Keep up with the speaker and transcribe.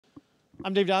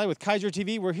I'm Dave Daly with Kaiser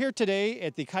TV. We're here today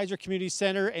at the Kaiser Community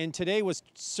Center, and today was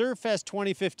Servefest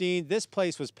 2015. This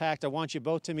place was packed. I want you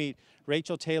both to meet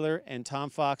Rachel Taylor and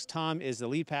Tom Fox. Tom is the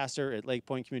lead pastor at Lake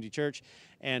Point Community Church,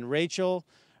 and Rachel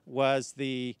was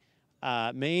the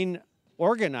main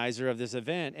organizer of this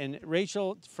event. And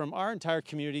Rachel, from our entire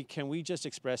community, can we just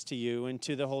express to you and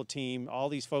to the whole team, all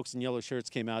these folks in yellow shirts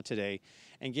came out today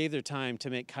and gave their time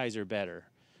to make Kaiser better.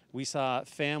 We saw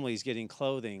families getting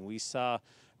clothing. We saw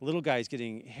little guys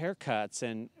getting haircuts,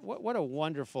 and what a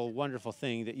wonderful, wonderful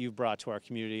thing that you've brought to our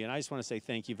community. And I just want to say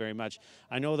thank you very much.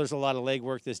 I know there's a lot of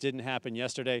legwork. This didn't happen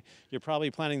yesterday. You're probably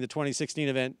planning the 2016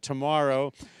 event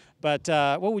tomorrow. But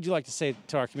what would you like to say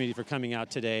to our community for coming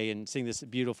out today and seeing this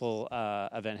beautiful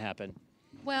event happen?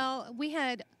 Well, we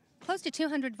had close to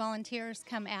 200 volunteers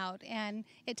come out, and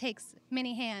it takes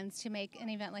many hands to make an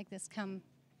event like this come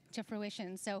to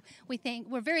fruition. So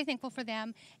we're very thankful for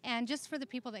them, and just for the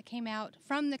people that came out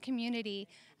from the community.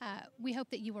 We hope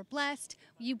that you were blessed.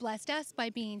 You blessed us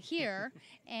by being here,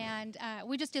 and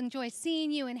we just enjoy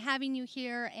seeing you and having you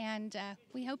here, and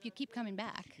we hope you keep coming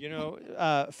back. You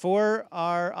know, for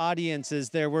our audiences,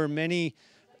 there were many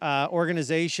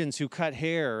organizations who cut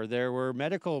hair. There were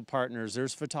medical partners.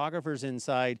 There's photographers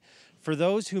inside. For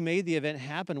those who made the event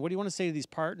happen, what do you want to say to these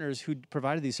partners who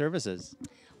provided these services?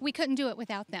 We couldn't do it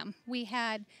without them. We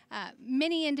had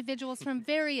many individuals from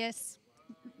various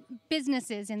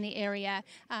businesses in the area,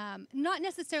 not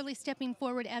necessarily stepping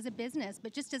forward as a business,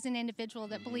 but just as an individual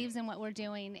that believes in what we're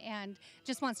doing and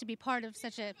just wants to be part of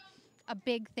such a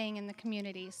big thing in the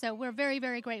community. So we're very,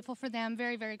 very grateful for them,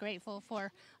 very, very grateful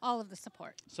for all of the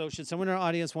support. So should someone in our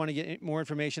audience want to get more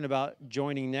information about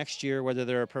joining next year, whether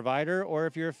they're a provider or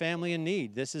if you're a family in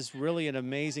need, this is really an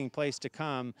amazing place to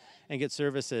come and get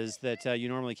services that you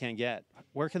normally can't get.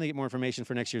 Where can they get more information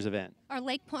for next year's event? Our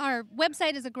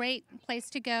website is a great place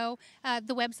to go.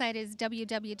 The website is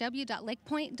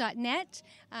www.lakepoint.net.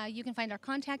 You can find our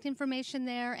contact information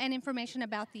there and information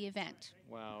about the event.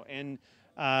 Wow. And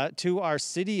to our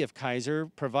city of Kaiser,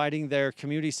 providing their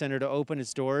community center to open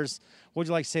its doors, what would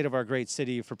you like to say to our great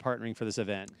city for partnering for this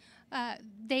event?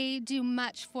 They do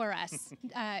much for us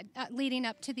leading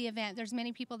up to the event. There's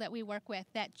many people that we work with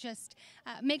that just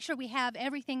make sure we have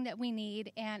everything that we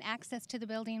need and access to the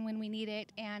building when we need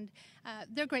it, and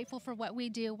they're grateful for what we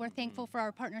do. We're thankful for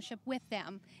our partnership with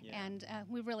them, and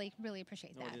we really, really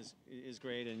appreciate that. It is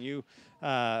great. And you,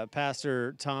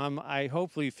 Pastor Tom, I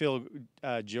hopefully feel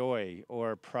joy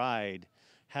or pride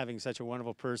having such a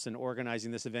wonderful person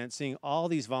organizing this event, seeing all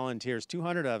these volunteers,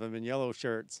 200 of them in yellow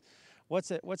shirts. What's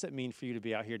it mean for you to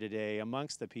be out here today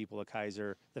amongst the people of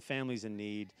Kaiser, the families in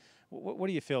need? What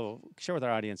do you feel? Share with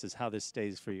our audiences how this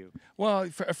stays for you. Well,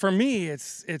 for me,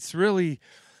 it's really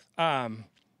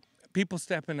people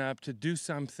stepping up to do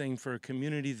something for a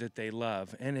community that they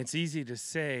love. And it's easy to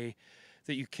say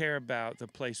that you care about the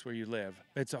place where you live.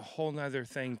 It's a whole nother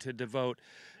thing to devote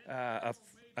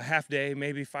a half day,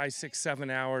 maybe 5, 6, 7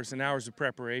 hours, and hours of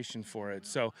preparation for it.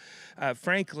 So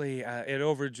frankly, it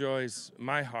overjoys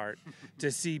my heart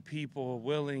to see people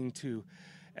willing to,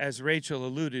 as Rachel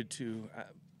alluded to,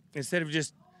 instead of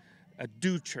just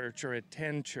do church or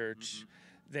attend church,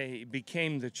 they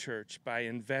became the church by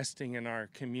investing in our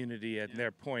community at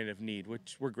their point of need,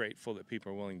 which we're grateful that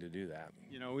people are willing to do that.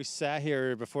 You know, we sat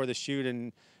here before the shoot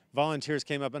and volunteers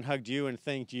came up and hugged you and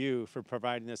thanked you for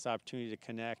providing this opportunity to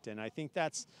connect. And I think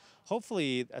that's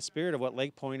hopefully a spirit of what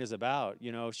Lake Point is about.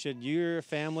 You know, should your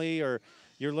family or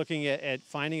you're looking at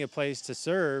finding a place to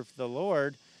serve the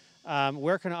Lord,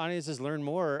 where can audiences learn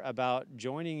more about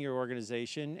joining your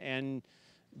organization and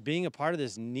being a part of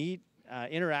this neat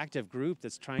interactive group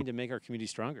that's trying to make our community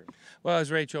stronger? Well, as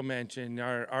Rachel mentioned,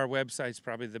 our website's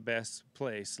probably the best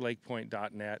place,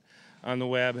 lakepoint.net on the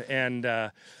web. And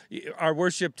our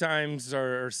worship times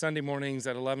are Sunday mornings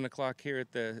at 11 o'clock here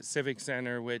at the Civic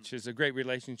Center, which is a great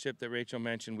relationship that Rachel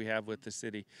mentioned we have with the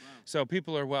city. Wow. So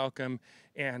people are welcome,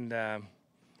 and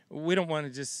we don't want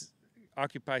to just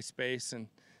occupy space and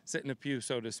sit in a pew,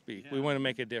 so to speak. Yeah. We want to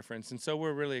make a difference. And so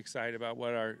we're really excited about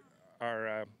what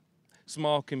our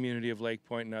small community of Lake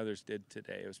Point and others did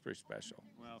today. It was pretty special.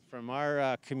 Well, from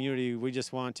our community, we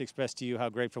just want to express to you how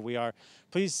grateful we are.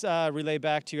 Please relay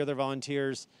back to your other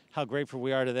volunteers how grateful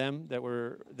we are to them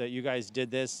that you guys did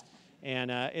this.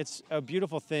 And it's a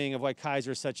beautiful thing of why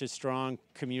Kaiser is such a strong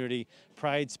community,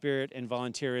 pride, spirit, and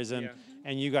volunteerism. Yeah.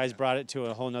 And you guys brought it to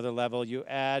a whole nother level. You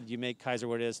make Kaiser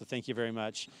what it is, so thank you very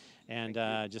much. And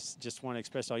just want to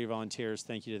express to all your volunteers,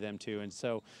 thank you to them too. And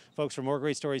so, folks, for more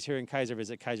great stories here in Kaiser,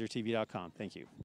 visit kaisertv.com. Thank you.